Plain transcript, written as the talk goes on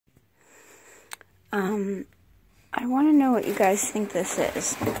I want to know what you guys think this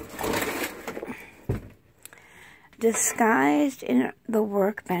is. Disguised in the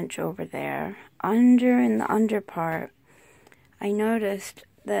workbench over there, in the under part, I noticed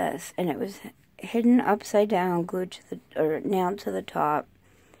this, and it was hidden upside down, glued to nailed to the top.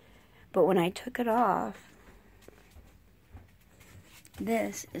 But when I took it off,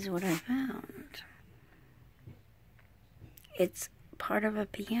 this is what I found. It's part of a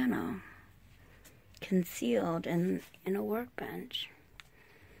piano, concealed in a workbench.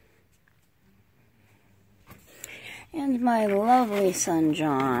 And my lovely son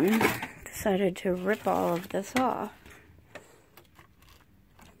John decided to rip all of this off.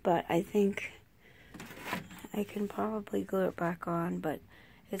 But I think I can probably glue it back on, but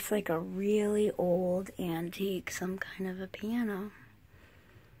it's like a really old antique, some kind of a piano.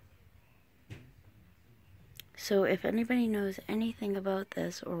 So if anybody knows anything about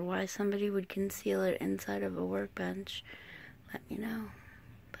this or why somebody would conceal it inside of a workbench, let me know.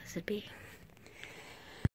 Blessed be.